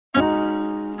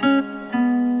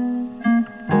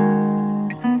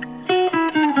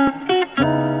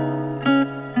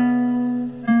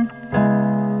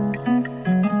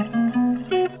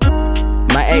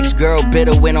girl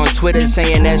bitter went on Twitter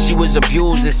saying that she was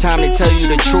abused. It's time to tell you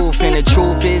the truth, and the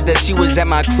truth is that she was at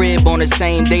my crib on the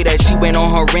same day that she went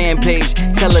on her rampage,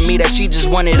 telling me that she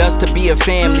just wanted us to be a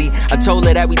family. I told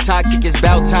her that we toxic, it's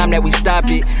about time that we stop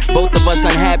it. Both of us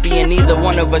unhappy and neither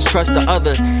one of us trust the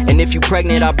other. And if you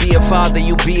pregnant, I'll be a father,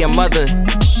 you be a mother.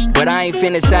 But I ain't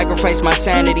finna sacrifice my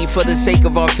sanity for the sake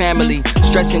of our family.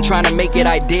 Stressing trying to make it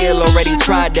ideal, already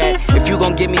tried that. If you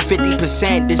gon' give me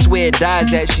 50%, this where it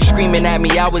dies at. She screaming at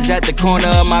me, I was at the corner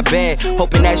of my bed,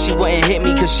 hoping that she wouldn't hit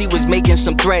me cause she was making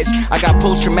some threats. I got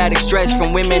post-traumatic stress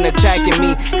from women attacking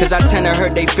me, cause I tend to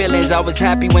hurt their feelings. I was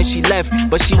happy when she left,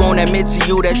 but she won't admit to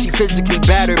you that she physically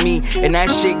battered me. And that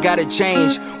shit gotta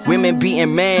change. Women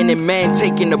beating men and men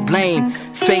taking the blame.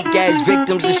 Fake ass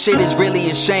victims, this shit is really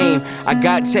a shame. I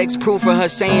got text proof of her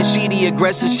saying she the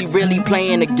aggressor, she really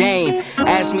playing the game.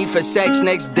 Asked me for sex,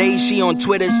 next day she on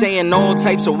Twitter saying all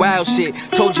types of wild shit.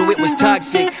 Told you it was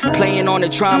toxic, playing on the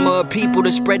trauma of people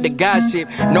to spread the gossip.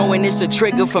 Knowing it's a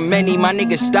trigger for many, my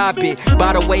nigga stop it.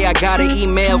 By the way, I got an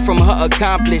email from her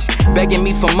accomplice begging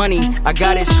me for money. I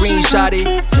got it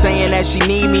screenshotted, saying that she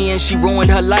need me and she ruined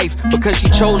her life because she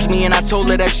chose me and I told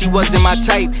her that she wasn't my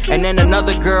type. And then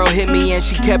another girl hit me and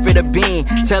she kept it a bean,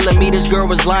 telling me this girl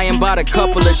was lying about a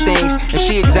couple of things, and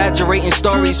she exaggerating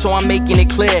stories, so I'm making it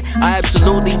clear I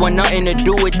absolutely want nothing to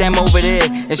do with them over there.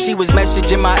 And she was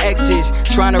messaging my exes,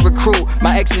 trying to recruit.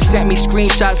 My exes sent me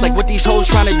screenshots like what these hoes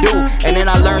trying to do. And then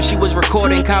I learned she was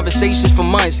recording conversations for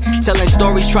months, telling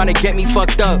stories trying to get me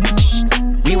fucked up.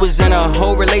 We was in a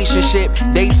whole relationship,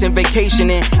 dates and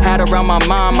vacationing. Had around my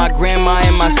mom, my grandma,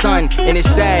 and my son. And it's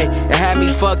sad, it had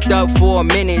me fucked up for a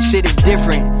minute. Shit is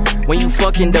different when you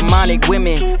fucking demonic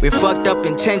women with fucked up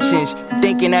intentions,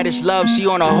 thinking that it's love, she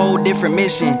on a whole different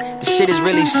mission. The shit is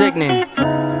really sickening.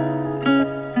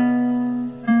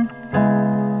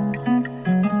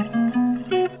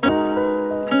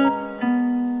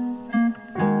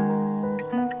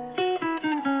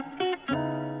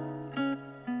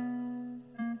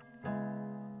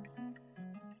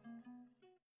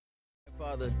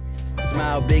 Father,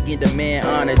 smile big and demand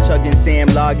honor. Chuck and Sam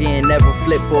log in, never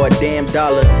flip for a damn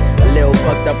dollar. A little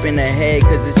fucked up in the head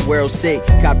cause this world sick.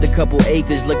 Copped a couple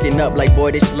acres looking up like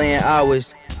boy this land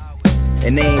ours.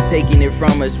 And they ain't taking it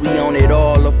from us, we own it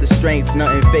all off the strength.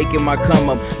 Nothing faking my come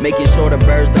up, making sure the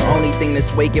bird's the only thing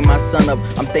that's waking my son up.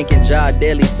 I'm thinking Jah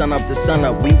daily, sun up to sun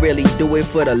up. We really do it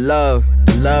for the love.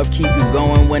 The love keep you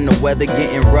going when the weather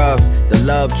getting rough. The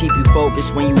love keep you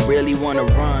focused when you really wanna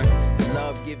run. The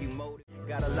love give you motive.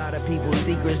 Got a lot of people's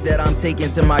secrets that I'm taking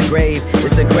to my grave.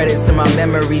 It's a credit to my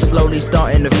memory, slowly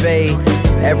starting to fade.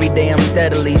 Every day I'm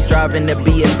steadily striving to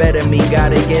be a better me.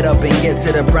 Gotta get up and get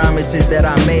to the promises that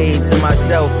I made to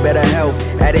myself. Better health,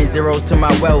 adding zeros to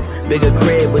my wealth. Bigger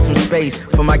crib with some space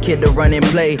for my kid to run and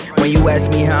play. When you ask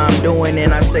me how I'm doing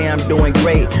and I say I'm doing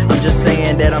great, I'm just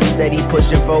saying that I'm steady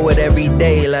pushing forward every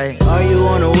day. Like, are you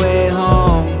on the way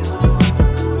home?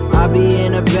 I'll be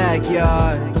in the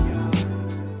backyard.